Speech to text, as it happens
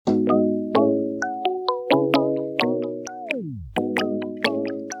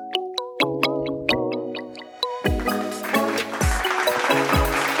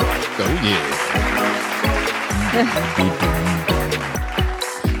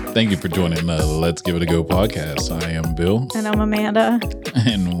Thank you for joining the Let's Give It a Go podcast. I am Bill. And I'm Amanda.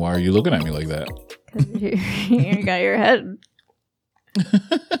 And why are you looking at me like that? Because you got your head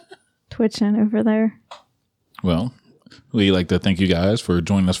twitching over there. Well, we like to thank you guys for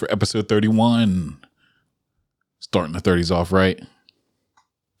joining us for episode 31. Starting the 30s off right.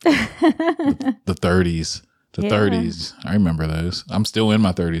 The 30s. The 30s. I remember those. I'm still in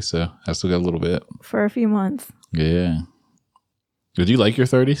my 30s, so I still got a little bit. For a few months. Yeah. Did you like your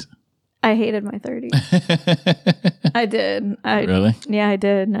 30s? I hated my 30s. I did. Really? Yeah, I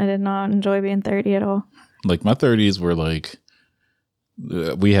did. I did not enjoy being 30 at all. Like my 30s were like,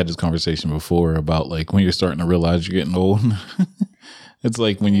 we had this conversation before about like when you're starting to realize you're getting old. It's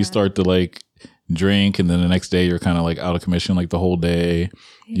like when you start to like drink and then the next day you're kind of like out of commission like the whole day.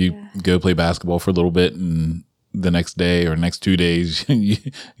 You go play basketball for a little bit and the next day or next 2 days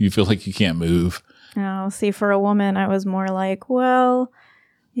you feel like you can't move. Oh, see, for a woman, I was more like, well,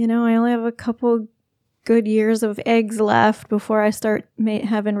 you know, I only have a couple good years of eggs left before I start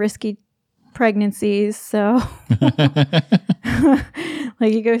having risky pregnancies. So,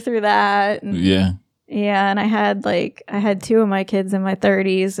 like, you go through that. And, yeah. Yeah, and I had two of my kids in my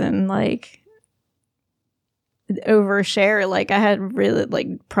 30s, and like overshare. Like, I had really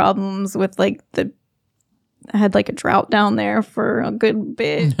like problems with like I had like a drought down there for a good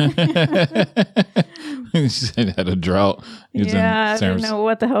bit. You said you had a drought. Yeah, I didn't know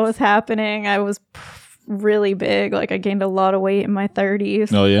what the hell was happening. I was really big. Like I gained a lot of weight in my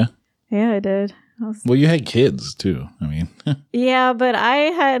 30s. Oh, yeah? Yeah, I did. Well, you had kids too. I mean. Yeah, but I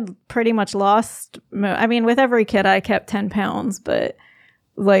had pretty much lost. I mean, with every kid, I kept 10 pounds. But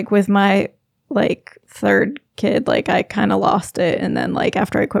like with my like third kid, like I kind of lost it. And then like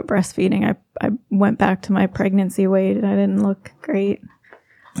after I quit breastfeeding, I went back to my pregnancy weight and I didn't look great.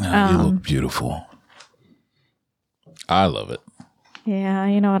 Oh, you look beautiful. I love it. Yeah,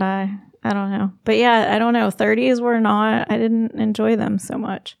 you know what, I don't know. But yeah, I don't know. 30s were not, I didn't enjoy them so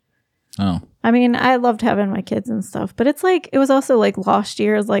much. Oh. I mean, I loved having my kids and stuff, but it's like, it was also like lost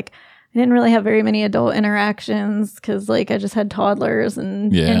years. Like I didn't really have very many adult interactions because like I just had toddlers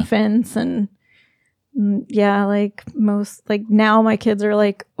and infants and yeah, like most, like now my kids are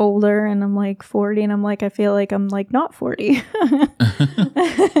like older and I'm like 40 and I'm like, I feel like I'm like not 40.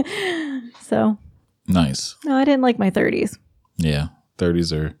 So. Nice. No, I didn't like my 30s. Yeah.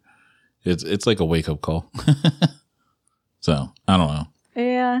 30s are, it's like a wake up call. So I don't know.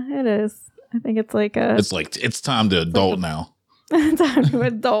 Yeah, it is. I think it's like it's time to adult now. Time to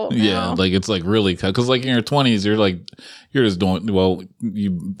adult now. Yeah, like it's like really, because like in your 20s you're just doing, well,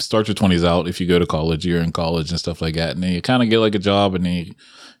 you start your 20s out if you go to college, you're in college and stuff like that, and then you kind of get like a job and then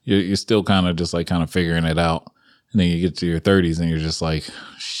you're still kind of just like kind of figuring it out, and then you get to your 30s and you're just like,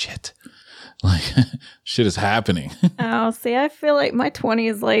 shit, like shit is happening. Oh, see, I feel like my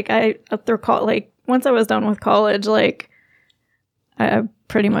 20s, like like once I was done with college, like I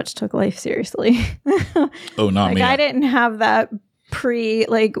pretty much took life seriously. Oh, not like, me. I didn't have that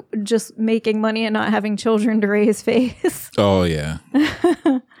like just making money and not having children to raise phase. Oh yeah.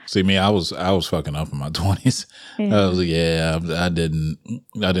 See me, I was fucking up in my 20s.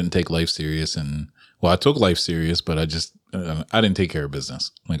 I didn't take life serious, and well, I took life serious, but I didn't take care of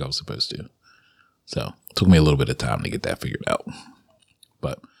business like I was supposed to. So it took me a little bit of time to get that figured out.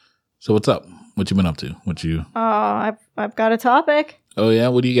 But so what's up? What you been up to? Oh, I've got a topic. Oh yeah,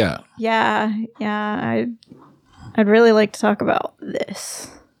 what do you got? Yeah. I'd really like to talk about this.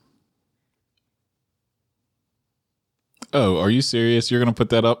 Oh, are you serious? You're gonna put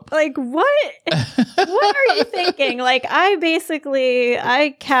that up? Like what? What are you thinking? Like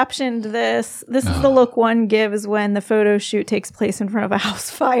I captioned this. This is the look one gives when the photo shoot takes place in front of a house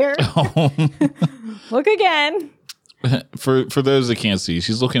fire. Look again. For those that can't see,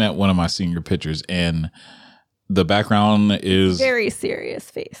 she's looking at one of my senior pictures, and the background is very serious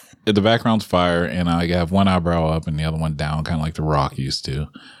face. The background's fire, and I have one eyebrow up and the other one down, kind of like The Rock used to.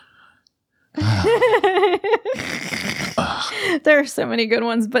 There are so many good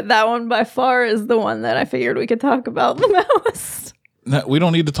ones, but that one by far is the one that I figured we could talk about the most. No, we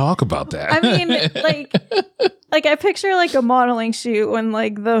don't need to talk about that. I mean, like I picture like a modeling shoot when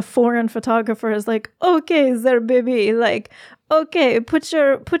like the foreign photographer is like, okay, there, baby, like, okay, put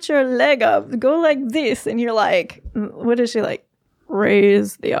your leg up, go like this, and you're like, what is she like?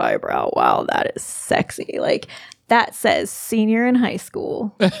 Raise the eyebrow. Wow, that is sexy. Like that says senior in high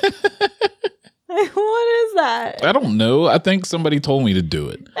school. What is that? I don't know. I think somebody told me to do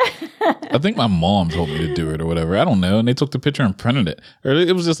it. I think my mom told me to do it or whatever. I don't know. And they took the picture and printed it. Or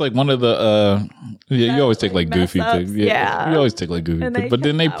it was just like one of the yeah, you always take like goofy things. Yeah. You always take like goofy things. But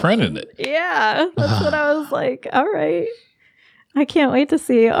then they printed it. Yeah. That's what I was like, all right. I can't wait to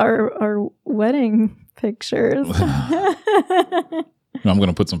see our wedding pictures. I'm going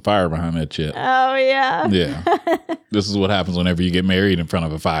to put some fire behind that shit. Oh, yeah. Yeah. This is what happens whenever you get married in front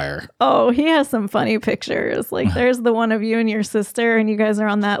of a fire. Oh, he has some funny pictures. Like, there's the one of you and your sister, and you guys are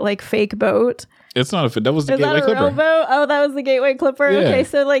on that, like, fake boat. It's not that was the Gateway Clipper. Rowboat? Oh, that was the Gateway Clipper? Yeah. Okay,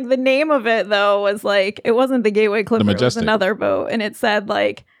 so, like, the name of it, though, was, like, it wasn't the Gateway Clipper. It was another boat, and it said,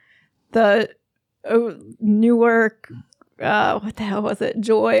 like, the Newark, what the hell was it?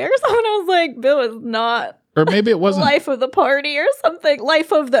 Joy or something. I was like, Bill is not... Or maybe it wasn't Life of the Party or something.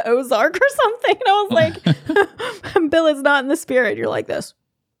 Life of the Ozark or something. And I was like, Bill is not in the spirit. You're like this.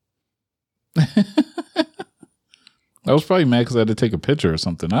 I was probably mad because I had to take a picture or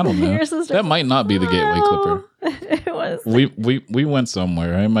something. I don't know. That might not be the Gateway Clipper. It was. We went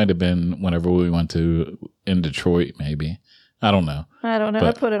somewhere. It might have been whenever we went in Detroit, maybe. I don't know. But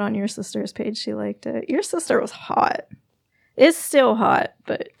I put it on your sister's page. She liked it. Your sister was hot. It's still hot,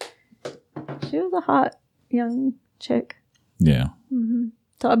 but she was a hot young chick. Yeah. Mm-hmm.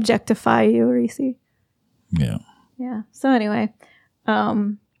 To objectify you, Reese. Yeah. Yeah. So anyway,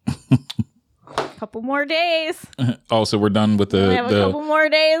 couple more days. Oh, so we're done with we have a couple more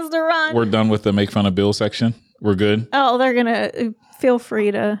days to run. We're done with the make fun of Bill section. We're good. Oh, they're gonna feel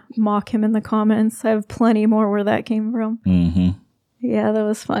free to mock him in the comments. I have plenty more where that came from. Mm-hmm. Yeah, that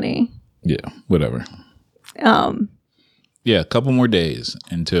was funny. Yeah. Whatever. Yeah, a couple more days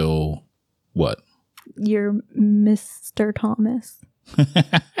until what? You're Mr. Thomas.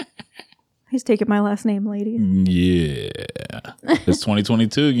 He's taking my last name, ladies. Yeah. It's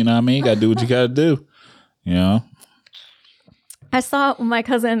 2022, you know what I mean? Got to do what you got to do. You know? I saw my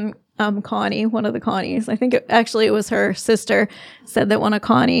cousin Connie, one of the Connies. I think it was her sister, said that one of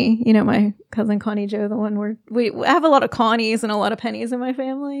Connie, you know, my cousin Connie Joe, the one where we have a lot of Connies and a lot of Pennies in my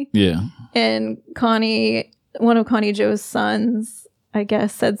family. Yeah. And Connie, one of Connie Joe's sons, I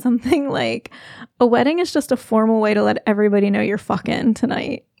guess, said something like, a wedding is just a formal way to let everybody know you're fucking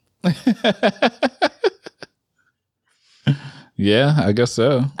tonight. Yeah, I guess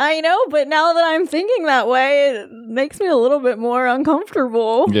so. I know, but now that I'm thinking that way, it makes me a little bit more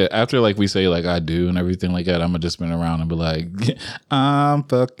uncomfortable. Yeah, after like we say like I do and everything like that, I'm gonna just spin around and be like, I'm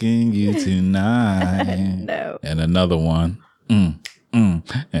fucking you tonight. No. And another one. And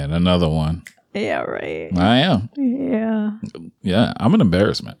another one. Yeah, right. I am. Yeah. Yeah, I'm an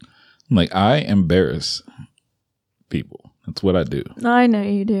embarrassment. Like, I embarrass people. That's what I do. I know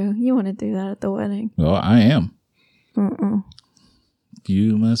you do. You want to do that at the wedding. Well, I am.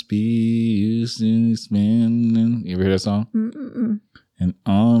 You must be used to spending. You ever hear that song? And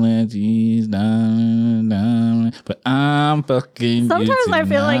all that he's done, but I'm fucking. Sometimes I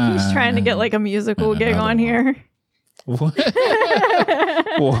feel like he's trying to get like a musical gig on here. What?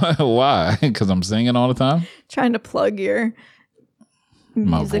 Why? Because I'm singing all the time? Trying to plug your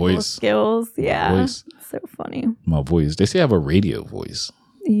musical skills. Yeah. Voice. So funny. My voice. They say I have a radio voice.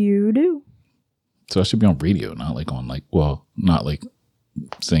 You do. So I should be on radio, not like on like, well, not like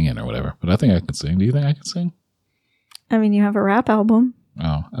singing or whatever. But I think I can sing. Do you think I can sing? I mean, you have a rap album.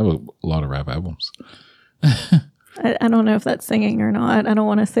 Oh, I have a lot of rap albums. I don't know if that's singing or not. I don't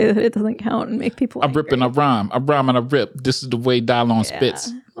want to say that it doesn't count and make people I'm ripping, I rhyme. I rhyme and I rip. This is the way Dylon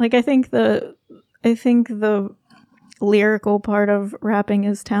spits. Like, I think the lyrical part of rapping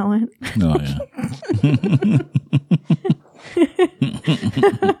is talent. Oh, yeah.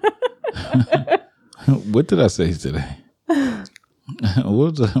 What did I say today?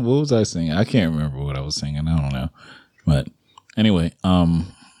 What was I singing? I can't remember what I was singing. I don't know. But anyway,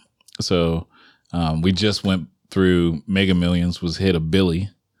 so we just went through Mega Millions was hit a billy.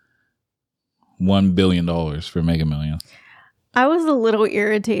 $1 billion for Mega Millions. I was a little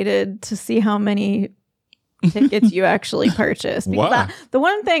irritated to see how many tickets you actually purchased. Why? The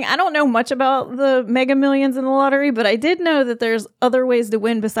one thing, I don't know much about the Mega Millions in the lottery, but I did know that there's other ways to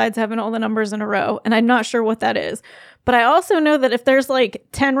win besides having all the numbers in a row. And I'm not sure what that is. But I also know that if there's like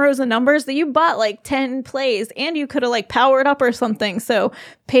 10 rows of numbers, that you bought like 10 plays and you could have like powered up or something. So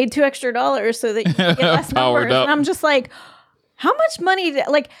paid $2 extra so that you could get less numbers. Up. And I'm just like, how much money?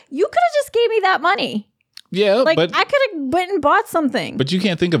 Like, you could have just gave me that money. Yeah, like, but I could have went and bought something. But you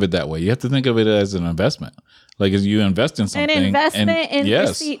can't think of it that way. You have to think of it as an investment. Like, as you invest in something. An investment in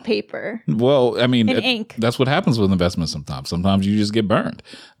receipt paper. Well, I mean, ink. That's what happens with investments sometimes. Sometimes you just get burned.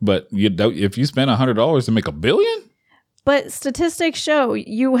 But if you spend $100 to make $1 billion, But statistics show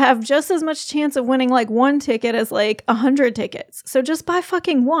you have just as much chance of winning like one ticket as like 100 tickets. So just buy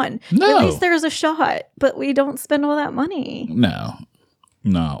fucking one. No. At least there's a shot. But we don't spend all that money.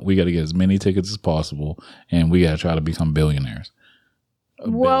 No, we got to get as many tickets as possible, and we got to try to become billionaires.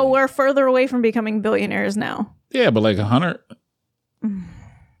 Well, we're further away from becoming billionaires now. Yeah, but like 100.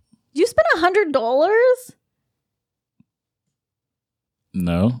 You spent $100?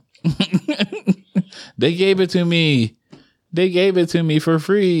 No. They gave it to me. They gave it to me for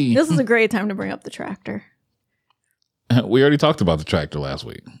free. This is a great time to bring up the tractor. We already talked about the tractor last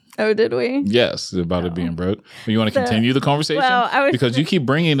week. Oh, did we? Yes, about it being broke. You want to continue the conversation? Well, because you keep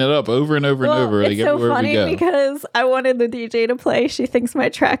bringing it up over and over and over to get where we go. It's so funny because I wanted the DJ to play She Thinks My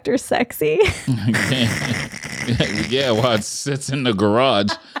Tractor's Sexy. Yeah, while it sits in the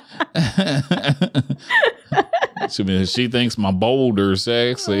garage. She thinks my boulder's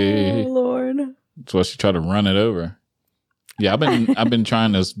sexy. Oh, Lord. That's why she tried to run it over. Yeah, I've been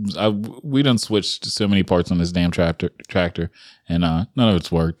trying to. We done switched so many parts on this damn tractor, and none of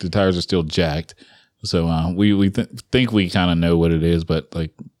it's worked. The tires are still jacked. So we think we kind of know what it is, but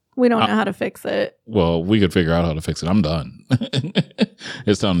like we don't know how to fix it. Well, we could figure out how to fix it. I'm done.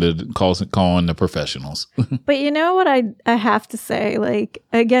 It's time to call in the professionals. But you know what I have to say? Like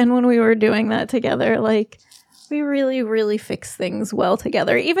again, when we were doing that together, like we really, really fix things well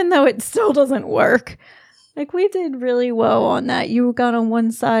together, even though it still doesn't work. Like, we did really well on that. You got on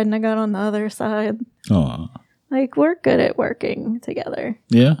one side and I got on the other side. Oh. Like, we're good at working together.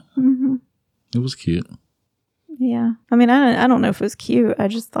 Yeah? Mm-hmm. It was cute. Yeah. I mean, I don't know if it was cute. I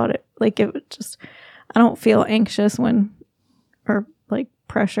just thought it just, I don't feel anxious or like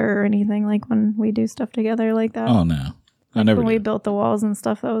pressure or anything like when we do stuff together like that. Oh, no. I never When did. we built the walls and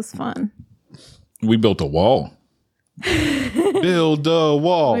stuff, that was fun. We built a wall. Build a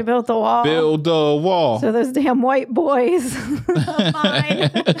wall. We built the wall. Build a wall. So those damn white boys of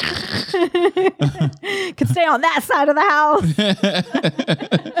mine could stay on that side of the house.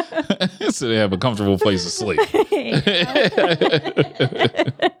 So they have a comfortable place to sleep.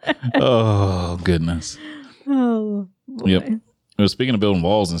 Oh, goodness. Oh, boy. Yep. Well, speaking of building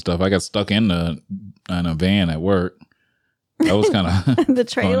walls and stuff, I got stuck in a van at work. That was kind of the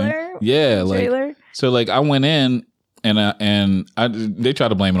trailer. Funny. Yeah, like trailer. So. Like I went in and they tried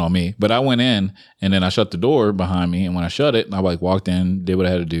to blame it on me, but I went in and then I shut the door behind me. And when I shut it, I like walked in, did what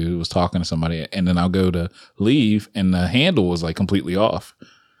I had to do, was talking to somebody, and then I'll go to leave, and the handle was like completely off.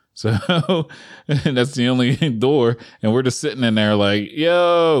 So that's the only door, and we're just sitting in there like,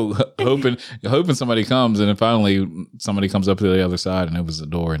 yo, hoping somebody comes, and then finally somebody comes up to the other side, and it was the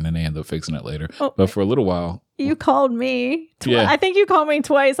door, and then they end up fixing it later. Oh, but for a little while, you called me. Yeah. I think you called me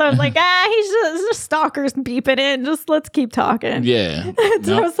twice. I was like, he's just stalkers beeping in. Just let's keep talking. Yeah,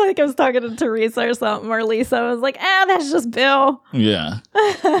 So I was like, I was talking to Teresa or something, or Lisa. I was like, that's just Bill. Yeah,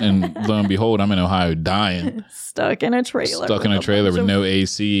 and lo and behold, I'm in Ohio dying. Stuck in a trailer. With no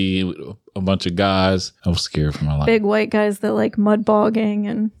AC, a bunch of guys. I was scared for my life. Big white guys that like mud bogging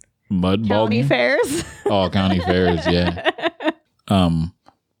and county fairs. Oh, county fairs, yeah.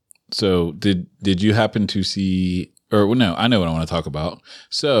 So did you happen to see? Or well, no, I know what I want to talk about.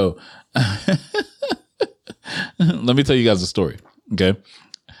 So let me tell you guys a story. Okay,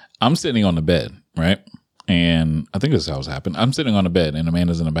 I'm sitting on the bed, right? And I think this is how it's happened. I'm sitting on the bed and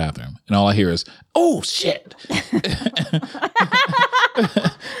Amanda's in the bathroom. And all I hear is, oh, shit.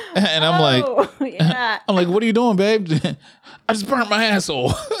 And I'm like, yeah. I'm like, what are you doing, babe? I just burnt my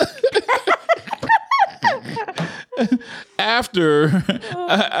asshole. After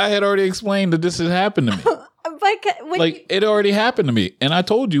I had already explained that this had happened to me. Like it already happened to me. And I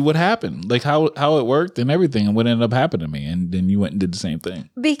told you what happened, like how it worked and everything and what ended up happening to me. And then you went and did the same thing.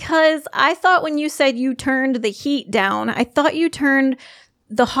 Because I thought when you said you turned the heat down, I thought you turned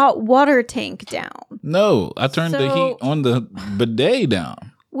the hot water tank down. No, I turned the heat on the bidet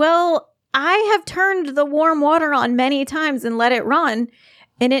down. Well, I have turned the warm water on many times and let it run.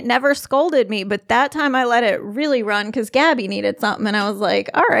 And it never scolded me. But that time I let it really run because Gabby needed something. And I was like,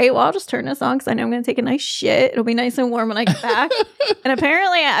 all right, well, I'll just turn this on because I know I'm going to take a nice shit. It'll be nice and warm when I get back. And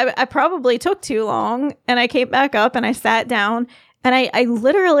apparently I probably took too long. And I came back up and I sat down. And I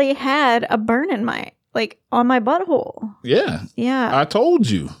literally had a burn in on my butthole. Yeah. Yeah. I told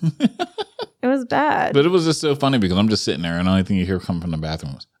you. It was bad. But it was just so funny because I'm just sitting there and the only thing you hear coming from the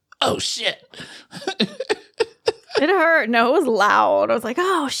bathroom was, oh, shit. It hurt. No, it was loud. I was like,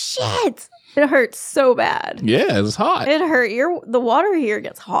 oh, shit. It hurt so bad. Yeah, it was hot. It hurt. The water here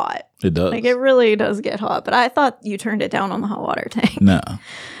gets hot. It does. Like, it really does get hot. But I thought you turned it down on the hot water tank. No.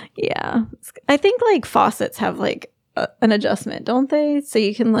 Yeah. I think, faucets have, an adjustment, don't they? So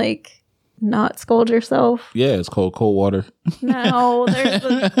you can, not scold yourself? Yeah, it's called cold water. No,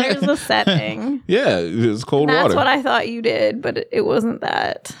 there's a setting. Yeah, it's cold And water. that's what I thought you did, but it wasn't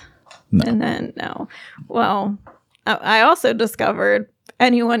that. No. And then, no. Well, I also discovered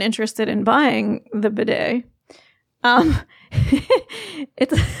anyone interested in buying the bidet.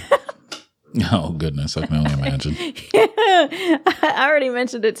 It's... Oh, goodness. I can only imagine. I already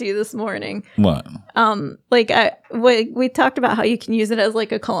mentioned it to you this morning. What? We talked about how you can use it as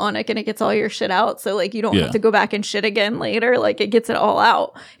like a colonic and it gets all your shit out. So like you don't have to go back and shit again later. Like it gets it all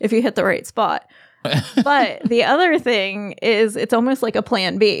out if you hit the right spot. But the other thing is it's almost like a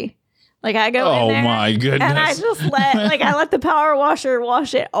plan B. Like I go in there my goodness. and I just let the power washer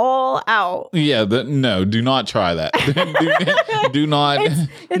wash it all out. Yeah, no, do not try that. do not.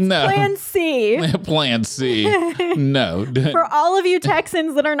 It's no. plan C. Plan C. No. For all of you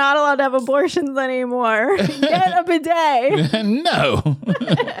Texans that are not allowed to have abortions anymore, get a bidet. No.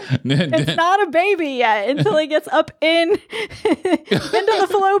 It's not a baby yet until it gets up into the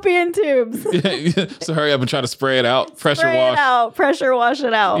fallopian tubes. So hurry up and try to spray it out. Pressure Wash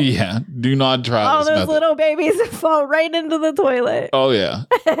it out. Yeah. Do not try all this those method. little babies fall right into the toilet. Oh, yeah.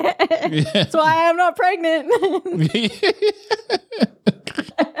 That's why I'm not pregnant.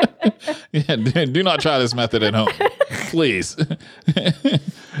 Yeah, do not try this method at home. Please.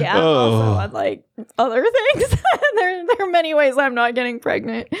 Yeah, also on like other things. there are many ways I'm not getting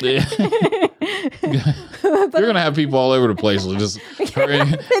pregnant. Yeah. You're going to have people all over the place. Just hurry.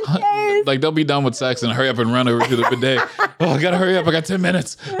 Like they'll be done with sex and hurry up and run over to the bidet. Oh, I got to hurry up. I got 10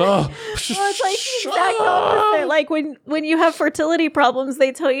 minutes. Oh, well, it's like the exact opposite. Like when you have fertility problems,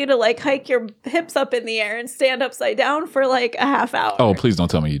 they tell you to like hike your hips up in the air and stand upside down for like a half hour. Oh, please don't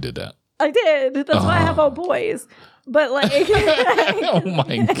tell me you did that. I did. That's why I have all boys. But like, oh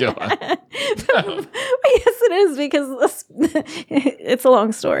my god! Yes, it is because it's a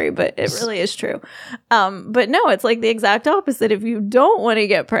long story, but it really is true. But no, it's like the exact opposite. If you don't want to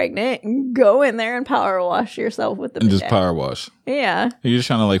get pregnant, go in there and power wash yourself with the bidet. Just power wash. Yeah, you're just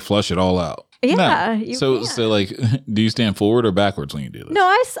trying to like flush it all out. Yeah. No. So like, do you stand forward or backwards when you do this? No,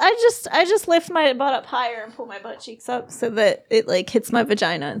 I just lift my butt up higher and pull my butt cheeks up so that it like hits my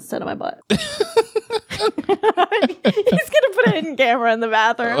vagina instead of my butt. He's gonna put a hidden camera in the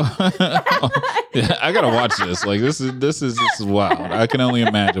bathroom. Yeah, I gotta watch this. Like this is wild. I can only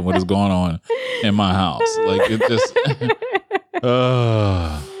imagine what is going on in my house. Like it just.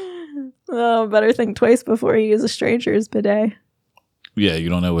 Oh, better think twice before you use a stranger's bidet. Yeah, you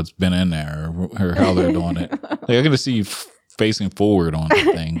don't know what's been in there or how they're doing it. Like I can just see you facing forward on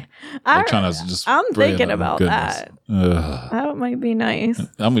the thing. Like trying to just. I'm thinking about that. That might be nice.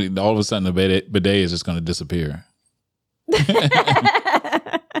 I mean, all of a sudden the bidet is just going to disappear.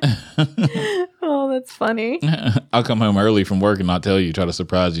 Oh, that's funny. I'll come home early from work and not tell you, try to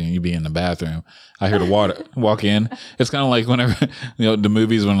surprise you, and you be in the bathroom. I hear the water walk in. It's kind of like whenever, the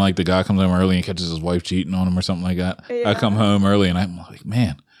movies when like the guy comes home early and catches his wife cheating on him or something like that. Yeah. I come home early and I'm like,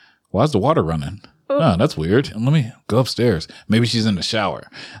 man, why's the water running? Oh, that's weird. Let me go upstairs. Maybe she's in the shower.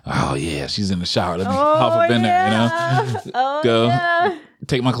 Oh yeah, she's in the shower. Let me hop up in there, go.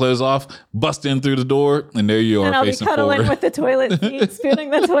 Take my clothes off, bust in through the door, and there you are, and I'll facing be cuddling forward with the toilet seat,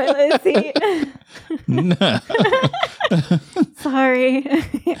 spooning the toilet seat. Sorry.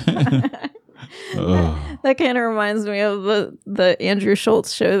 That kind of reminds me of the Andrew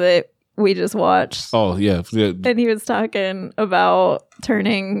Schultz show that we just watched. Oh yeah. And he was talking about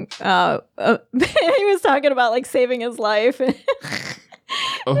turning. He was talking about like saving his life.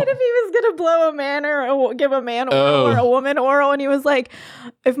 And if he was gonna blow a man or give a man oral or a woman oral, and he was like,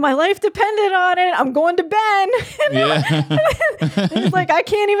 "If my life depended on it, I'm going to Ben." And he's like, "I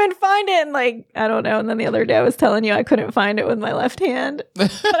can't even find it." And like, I don't know. And then the other day, I was telling you I couldn't find it with my left hand,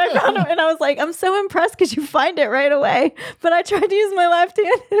 but I found it, and I was like, "I'm so impressed because you find it right away." But I tried to use my left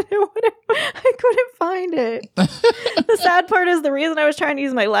hand, and I couldn't find it. The sad part is the reason I was trying to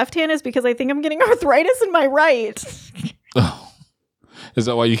use my left hand is because I think I'm getting arthritis in my right. Oh. Is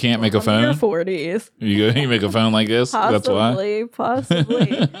that why you can't make a phone? Your 40s. You make a phone like this? Possibly. But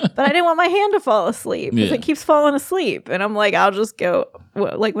I didn't want my hand to fall asleep because it keeps falling asleep. And I'm like, I'll just go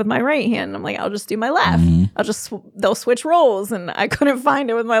like with my right hand. I'm like, I'll just do my left. Mm-hmm. They'll switch roles. And I couldn't find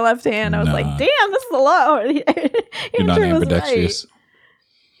it with my left hand. I was like, damn, this is a lot. You're not ambidextrous.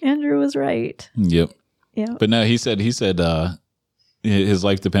 Right. Andrew was right. Yep. Yeah. But no, he said his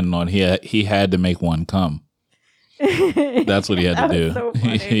life depended on he had to make one come. That's what he had to do. So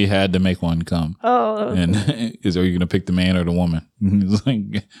he had to make one come. Oh, and are you going to pick the man or the woman? He's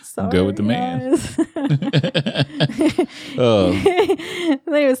like, go with the man. And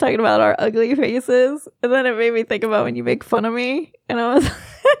then he was talking about our ugly faces, and then it made me think about when you make fun of me, and I was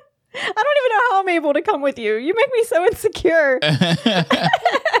I don't even know how I'm able to come with you. You make me so insecure.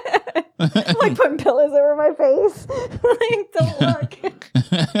 I'm like putting pillows over my face. Like, don't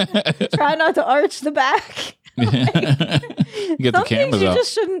look. Try not to arch the back. You get the Some things cameras you out.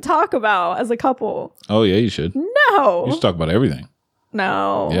 just shouldn't talk about as a couple. Oh yeah, you should. No. You should talk about everything.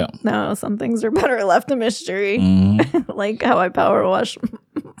 No. Yeah. No, some things are better left a mystery. Mhm. Like how I power wash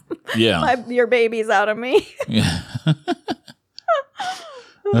Yeah. your babies out of me. Yeah.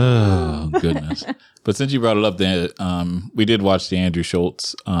 Oh goodness! But since you brought it up, then we did watch the Andrew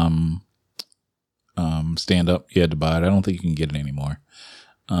Schultz stand up. You had to buy it. I don't think you can get it anymore.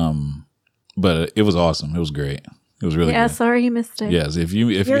 But it was awesome. It was great. It was really Yeah, good. sorry you missed it. Yes, if you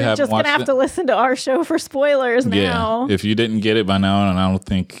You're haven't just watched gonna have it, to listen to our show for spoilers now. yeah. If you didn't get it by now, and I don't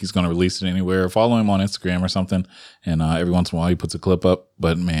think he's going to release it anywhere, follow him on Instagram or something. And every once in a while, he puts a clip up.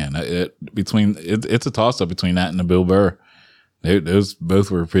 But man, it's a toss up between that and the Bill Burr. Those both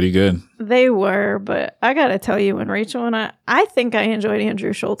were pretty good. They were, but I gotta tell you, when Rachel and I think I enjoyed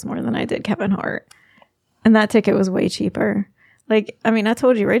Andrew Schultz more than I did Kevin Hart. And that ticket was way cheaper. Like, I mean, I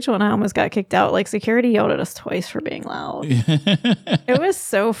told you, Rachel and I almost got kicked out. Like, security yelled at us twice for being loud. It was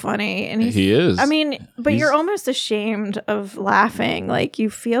so funny. And He is. I mean, but you're almost ashamed of laughing. Like, you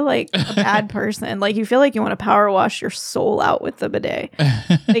feel like a bad person. Like, you feel like you want to power wash your soul out with the bidet.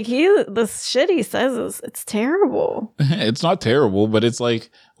 Like, the shit he says it's terrible. It's not terrible, but it's like,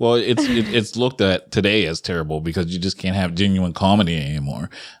 well, it's looked at today as terrible because you just can't have genuine comedy anymore.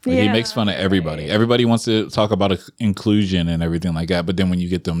 Like, he makes fun of everybody. Everybody wants to talk about inclusion and everything like that, but then when you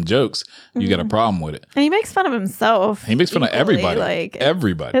get them jokes, you get a problem with it. And he makes fun of himself. He makes fun of everybody. Like,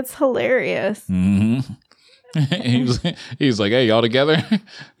 everybody. It's hilarious. He's like, hey, y'all together?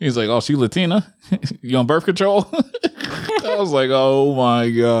 He's like, oh, she Latina? You on birth control? I was like, oh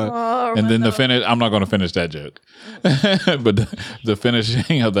my God. Oh, And then the finish, I'm not going to finish that joke. But the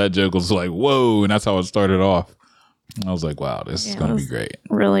finishing of that joke was like, whoa. And that's how it started off. I was like, wow, this is going to be great.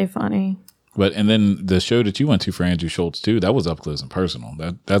 Really funny. But, and then the show that you went to for Andrew Schultz too, that was up close and personal.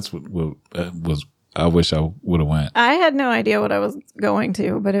 That's what was, I wish I would have went. I had no idea what I was going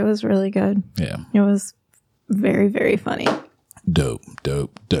to, but it was really good. Yeah. It was very, very funny. Dope.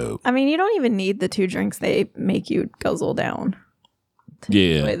 I mean, you don't even need the 2 drinks they make you guzzle down to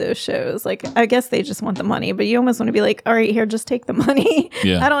enjoy those shows. Like, I guess they just want the money, but you almost want to be like, all right, here, just take the money.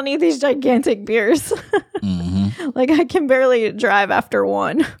 Yeah. I don't need these gigantic beers. Like, I can barely drive after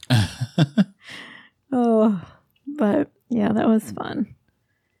one. Oh, but yeah, that was fun.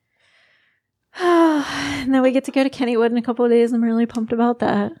 And then we get to go to Kennywood in a couple of days. I'm really pumped about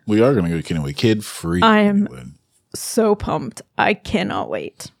that. We are going to go to Kennywood. Kid free. I am Kennywood. so pumped. I cannot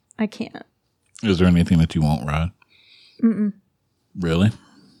wait. I can't. Is there anything that you won't ride? Really?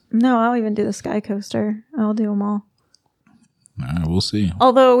 No, I'll even do the Sky Coaster. I'll do them all. All right, we'll see.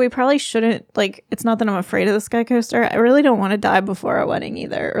 Although we probably shouldn't, like, it's not that I'm afraid of the Sky Coaster. I really don't want to die before our wedding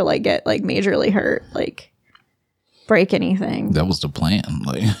either, or like get like majorly hurt, like break anything. That was the plan.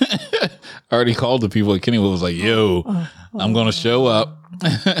 Like, I already called the people at Kennywood. Was like, yo, I'm going to show up.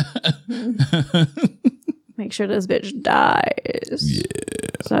 Make sure this bitch dies. Yeah.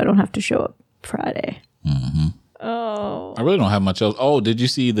 So I don't have to show up Friday. Oh. I really don't have much else. Oh, did you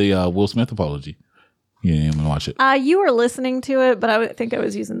see the Will Smith apology? You didn't even watch it. You were listening to it, but I think I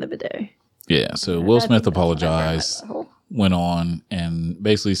was using the bidet. Yeah, so Will Smith apologized, went on and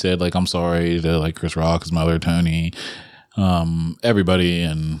basically said, like, I'm sorry to, like, Chris Rock, his mother, Tony, everybody,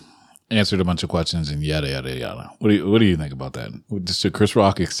 and answered a bunch of questions and yada, yada, yada. What do you think about that? Should Chris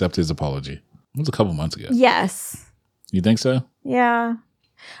Rock accept his apology? It was a couple months ago. Yes. You think so? Yeah.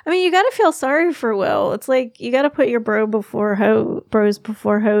 I mean, you got to feel sorry for Will. It's like you got to put your bros before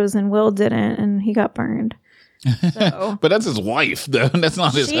hoes, and Will didn't, and he got burned. So. But that's his wife, though. That's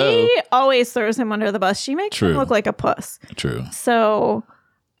not his hoe. She always throws him under the bus. She makes him look like a puss. True. So,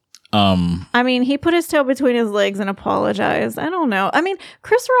 I mean, he put his tail between his legs and apologized. I don't know. I mean,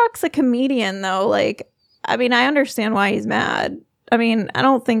 Chris Rock's a comedian, though. Like, I mean, I understand why he's mad. I mean, I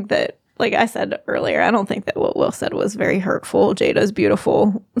don't think that, like I said earlier, I don't think that what Will said was very hurtful. Jada's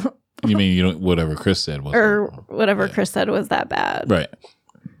beautiful. You mean whatever Chris said was, or whatever Chris said was that bad, right?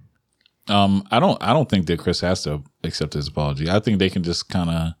 I don't think that Chris has to accept his apology. I think they can just kind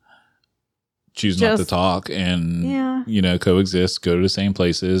of choose not to talk and coexist, go to the same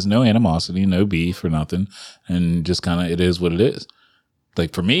places, no animosity, no beef or nothing, and just kind of it is what it is.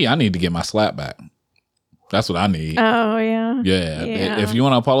 Like for me, I need to get my slap back. That's what I need. Oh yeah. Yeah. Yeah. If you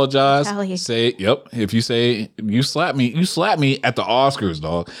want to apologize, Retaliate. say, yep. If you say you slap me at the Oscars,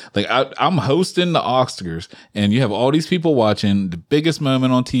 dog. Like I'm hosting the Oscars and you have all these people watching the biggest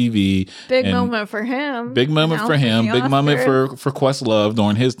moment on TV. Big and moment for him. Big moment for him. The Big moment Oscars. for Questlove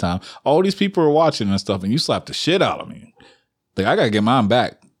during his time. All these people are watching and stuff and you slap the shit out of me. Like I got to get mine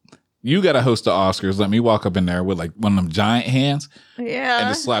back. You got to host the Oscars. Let me walk up in there with like one of them giant hands Yeah. and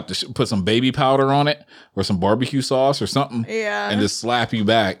just slap put some baby powder on it or some barbecue sauce or something. Yeah. And just slap you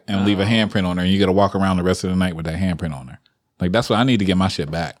back and leave a handprint on there. And you got to walk around the rest of the night with that handprint on there. Like that's what I need to get my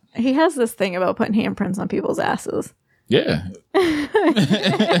shit back. He has this thing about putting handprints on people's asses. Yeah. I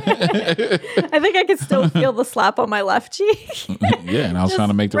think I could still feel the slap on my left cheek. Yeah. And I was trying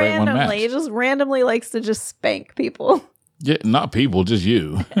to make the right one match. He just randomly likes to just spank people. Yeah. Not people, just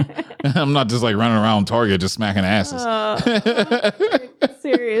you. I'm not just like running around Target just smacking asses.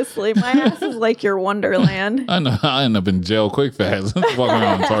 Seriously, my ass is like your Wonderland. I know. I end up in jail quick fast. Walking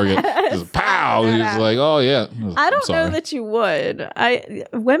around Target. Just pow. He's like, oh, yeah. I don't know that you would.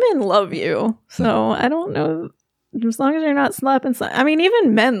 Women love you. So I don't know. As long as you're not slapping I mean,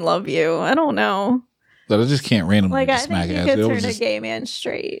 even men love you. I don't know. But I just can't randomly Like, I smack think you ass. could It turn was a just- gay man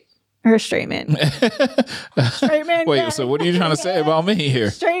straight. Or a straight man. Straight man Wait, gay. so what are you trying to say about me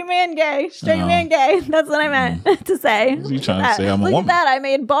here? Straight man gay. Straight Oh. man gay. That's what I meant to say. You trying to say I'm a Look woman? at that. I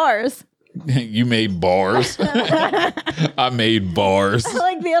made bars. You made bars. I made bars.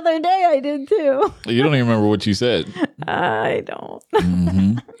 Like the other day I did too. You don't even remember what you said. I don't.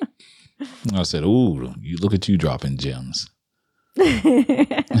 Hmm. I said, ooh, you look at you dropping gems.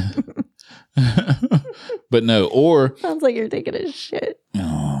 But no, or Sounds like you're taking a shit.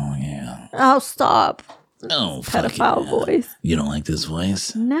 oh yeah. Oh, stop. Oh, fuck Pedophile yeah. voice. You don't like this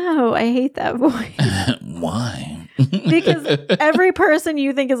voice? No, I hate that voice. Why? Because every person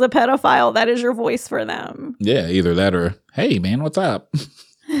you think is a pedophile, that is your voice for them. Yeah, either that or hey man, what's up?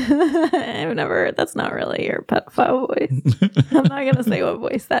 I've never, that's not really your pedophile voice. I'm not going to say what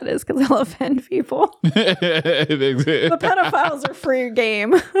voice that is because I'll offend people. But pedophiles are free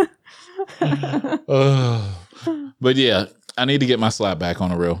game. But yeah, I need to get my slap back on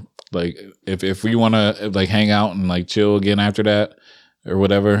the real. Like if we want to like hang out and like chill again after that or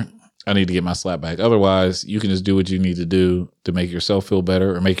whatever, I need to get my slap back. Otherwise, you can just do what you need to do to make yourself feel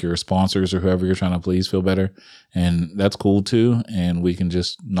better or make your sponsors or whoever you're trying to please feel better. And that's cool too. And we can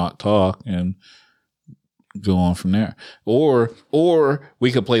just not talk and go on from there. Or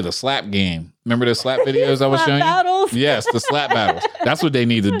we could play the slap game. Remember the slap videos I was Slap showing battles? you? Yes, the slap battles. That's what they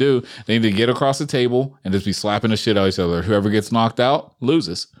need to do. They need to get across the table and just be slapping the shit out of each other. Whoever gets knocked out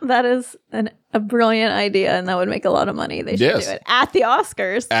loses. That is a brilliant idea, and that would make a lot of money. They should Yes. do it at the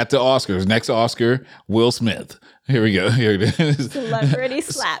Oscars. At the Oscars. Next Oscar, Will Smith. Here we go. Here it is. Celebrity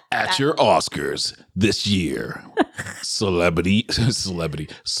slap. At your Oscars this year. Celebrity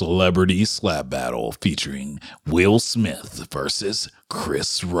slap battle featuring Will Smith versus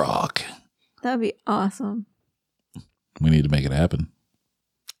Chris Rock. That'd be awesome. We need to make it happen.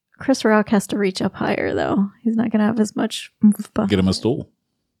 Chris Rock has to reach up higher, though. He's not going to have as much. Get him a stool.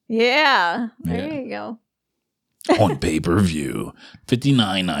 Yeah. There Yeah. you go. On pay-per-view.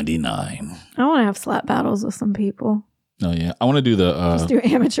 $59.99. I want to have slap battles with some people. Oh yeah. I want to do the Just do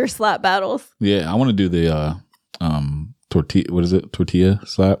amateur slap battles. yeah, I want to do the tortilla, what is it? Tortilla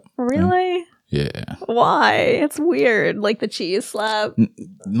slap? Really? Yeah. Why? It's weird. Like the cheese slap. No,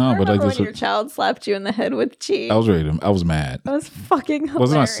 I but like remember this when your child slapped you in the head with cheese. I was ready I was mad. That was fucking hilarious.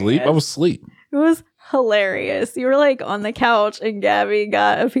 Wasn't I asleep? I was asleep. It was hilarious. You were like on the couch and Gabby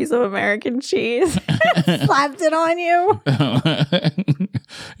got a piece of American cheese, slapped it on you.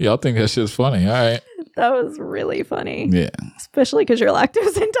 Y'all think that shit's funny. All right. That was really funny. Yeah. Especially because you're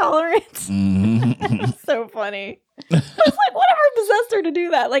lactose intolerant. Mhm. So funny. I was like, whatever possessed her to do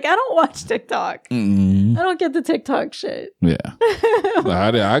that? Like, I don't watch TikTok. Mhm. I don't get the TikTok shit. Yeah.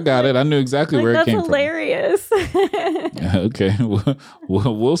 I got it. I knew exactly Like, where it that's came hilarious. from. Okay.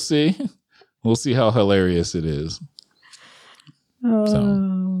 We'll see. We'll see how hilarious it is. Oh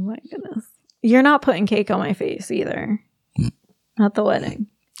my goodness. You're not putting cake on my face either. At the wedding.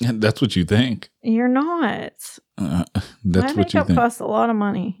 That's what you think. You're not. That's My what you makeup think. costs a lot of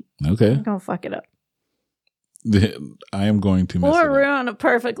money. Okay. I'm gonna fuck it up. I am going to mess Or it up. ruin a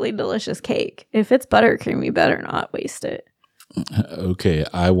perfectly delicious cake. If it's buttercream, you better not waste it. Okay,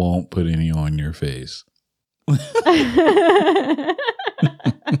 I won't put any on your face.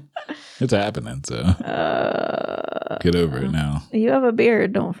 It's happening, so get over it now. You have a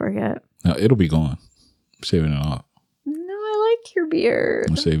beard, don't forget. No, it'll be gone. I'm shaving it off. No, I like your beard.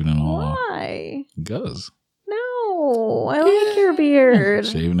 I'm shaving it all off. Why? Because No. No, I like your beard.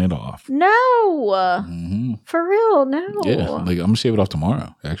 Shaving it off. No, Hmm. for real, no. Yeah, like I'm gonna shave it off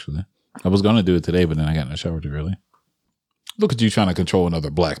tomorrow. Actually, I was gonna do it today, but then I got in the shower too early. Look at you trying to control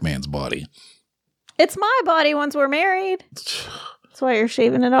another black man's body. It's my body once we're married. That's why you're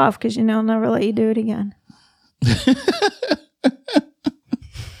shaving it off, because I'll never let you do it again.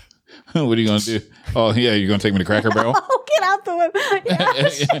 What are you gonna do? Oh yeah, you're gonna take me to Cracker Barrel? Oh, get out the whip! Yeah,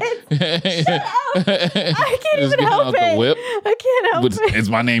 shit. Shut up. I can't Just even get help out the it. whip. I can't help it. Is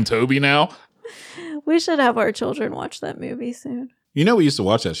my name Toby now? We should have our children watch that movie soon. You know we used to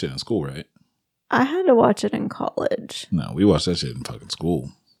watch that shit in school, right? I had to watch it in college. No, we watched that shit in fucking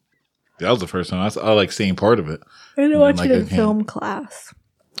school. That was the first time I like seeing part of it. I had to And watch like it in I came- film class.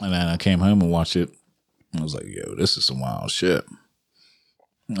 And then I came home and watched it. I was like, yo, this is some wild shit.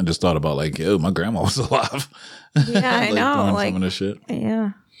 I just thought about like, yo, my grandma was alive. Yeah, I know. doing Like, some of this shit.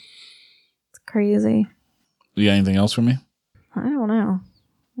 yeah. It's crazy. You got anything else for me? I don't know.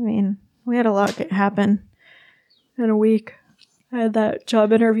 I mean, we had a lot happen in a week. I had that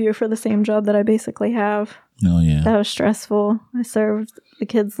job interview for the same job that I basically have. Oh, yeah. That was stressful. I served the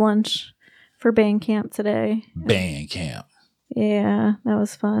kids lunch for band camp today. Band camp. Yeah, that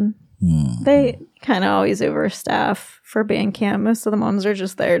was fun. Hmm. They kind of always overstaff for band camp. Most of the moms are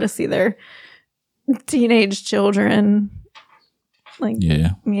just there to see their teenage children. Like,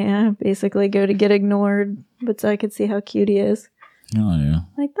 Yeah. basically go to get ignored. But so I could see how cute he is. Oh, yeah.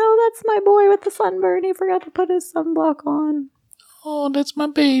 Like, oh, that's my boy with the sunburn. He forgot to put his sunblock on. Oh, that's my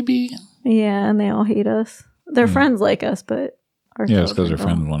baby. Yeah, and they all hate us. Their friends like us, but our Yeah, it's because children their don't.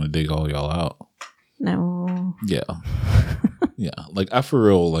 friends want to dig all y'all out. No. Yeah. Yeah. Like, I for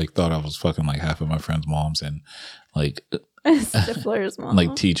real, like, thought I was fucking, like, half of my friends' moms and, like, Stifler's mom.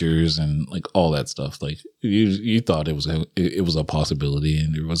 like teachers and like all that stuff. Like you thought it was a possibility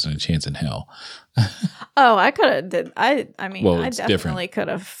and there wasn't a chance in hell. Oh, I could have did. I mean, Well, I it's definitely could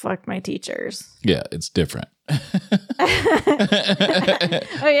have fucked my teachers. Yeah, it's different. Oh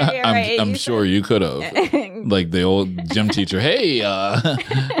yeah, you're right. I'm sure you could have. Like the old gym teacher, hey,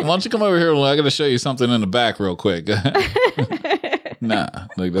 why don't you come over here? I got to show you something in the back real quick. Nah,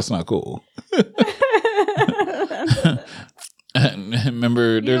 like that's not cool.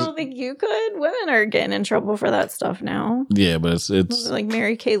 Remember, You there's don't think you could? Women are getting in trouble for that stuff now. yeah, but it's Like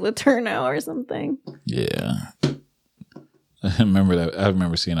Mary Kay Letourneau or something. yeah. I remember that. I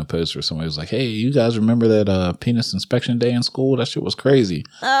remember seeing a post where somebody was like, "Hey, you guys remember that penis inspection day in school? That shit was crazy."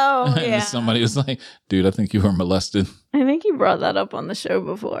 Oh And yeah. somebody was like, "Dude, I think you were molested." I think you brought that up on the show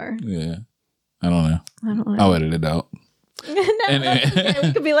before. Yeah, I don't know. I don't know. I'll edit it out. No, that's okay.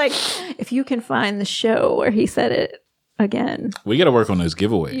 We could be like, if you can find the show where he said it again, We got to work on those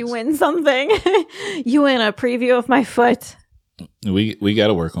giveaways. you win something. You win a preview of my foot. We got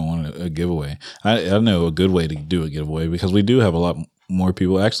to work on a giveaway. I know a good way to do a giveaway because we do have a lot more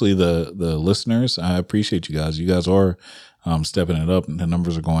people. Actually, the listeners, I appreciate you guys. You guys are stepping it up, and the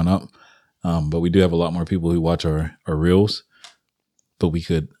numbers are going up. But we do have a lot more people who watch our reels. But we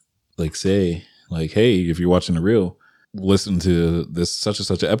could like say like, hey, if you're watching the reel, listen to this such and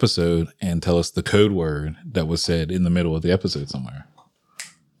such an episode and tell us the code word that was said in the middle of the episode somewhere.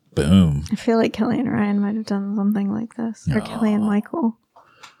 Boom. I feel like Kelly and Ryan might have done something like this. Or Kelly and Michael.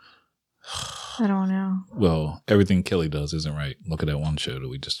 I don't know. Well, everything Kelly does isn't right. Look at that one show that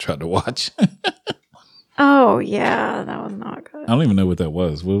we just tried to watch. Oh, yeah. That was not good. I don't even know what that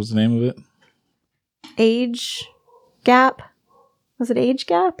was. What was the name of it? Age Gap? Was it Age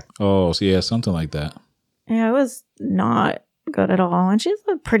Gap? Oh, so yeah, something like that. Yeah, it was not good at all. And she's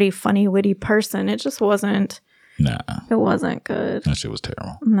a pretty funny, witty person. It just wasn't. Nah, It wasn't good. that shit was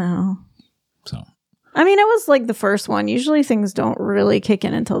terrible. No. So I mean, it was like the first one. Usually things don't really kick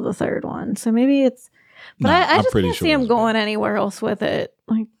in until the third one. So maybe it's. But Nah, I I'm just pretty can't sure see him it's going anywhere else with it.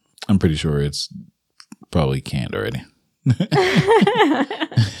 Like, I'm pretty sure it's probably canned already.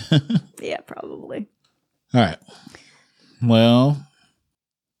 yeah, probably. All right. Well,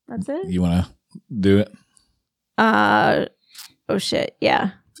 That's it. you want to do it? Oh shit.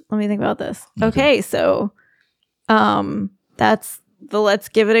 Yeah. Let me think about this. Okay, so that's the Let's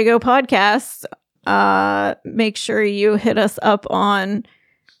Give It a Go podcast. Make sure you hit us up on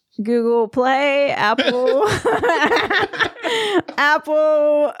Google Play, Apple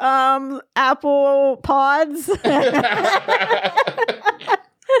Apple Pods,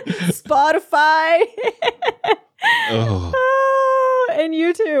 Spotify, Oh, and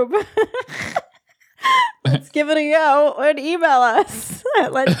YouTube. Let's give it a go and email us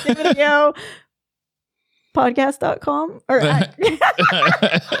at let's give it a go podcast.com or I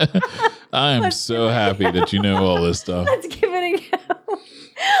am so happy that you know all this stuff. let's give it a go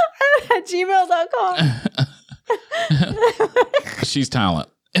at gmail.com. She's talent.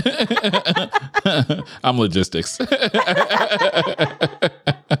 I'm logistics.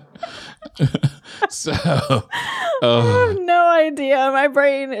 So, I have no idea. My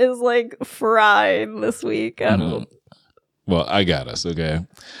brain is like fried this week. Well, I got us. Okay.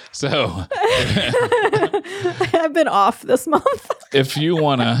 So I've been off this month. if you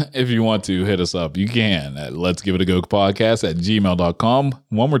want to hit us up, you can at Let's Give It a Go podcast at gmail.com.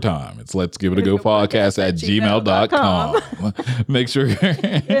 One more time. It's Let's Give It a Go podcast at gmail.com. Make sure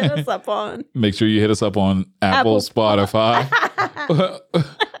make sure you hit us up on Apple. Spotify,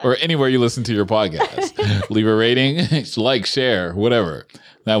 or anywhere you listen to your podcast. Leave a rating, like, share, whatever.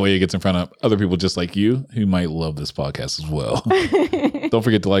 That way it gets in front of other people just like you who might love this podcast as well. Don't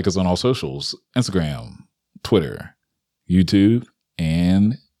forget to like us on all socials: Instagram, Twitter, YouTube,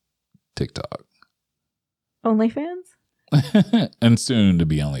 and TikTok. OnlyFans? And soon to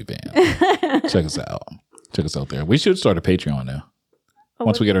be OnlyFans. Check us out. Check us out there. We should start a Patreon now.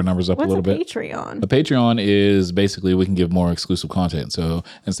 Once we get our numbers up a little bit. Patreon? A Patreon is basically we can give more exclusive content. So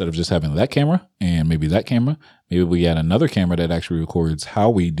instead of just having that camera and maybe that camera, maybe we add another camera that actually records how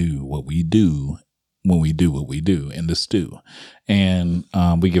we do what we do when we do what we do in the stew. And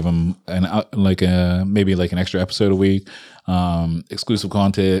we give them maybe an extra episode a week, exclusive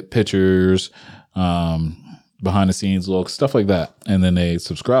content, pictures, behind the scenes looks, stuff like that. And then they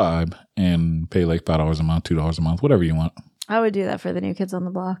subscribe and pay like $5 a month, $2 a month, whatever you want. I would do that for the New Kids on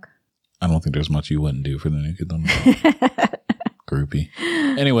the Block. I don't think there's much you wouldn't do for the New Kids on the Block. Groupie.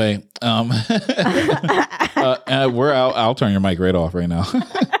 Anyway, we're out. I'll turn your mic right off right now.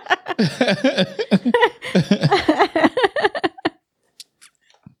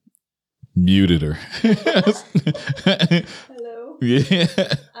 Muted her. Hello? Yeah.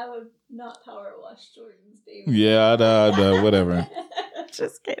 I would not power wash Jordan's baby. Yeah, whatever.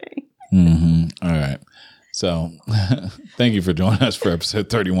 Just kidding. Mm-hmm. All right. So, thank you for joining us for episode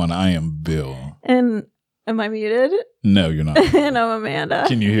 31. I am Bill. And am I muted? No, you're not. And I'm Amanda.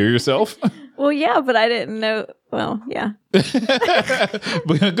 Can you hear yourself? Well, yeah, but I didn't know. Well, yeah.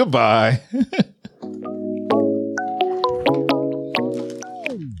 Goodbye.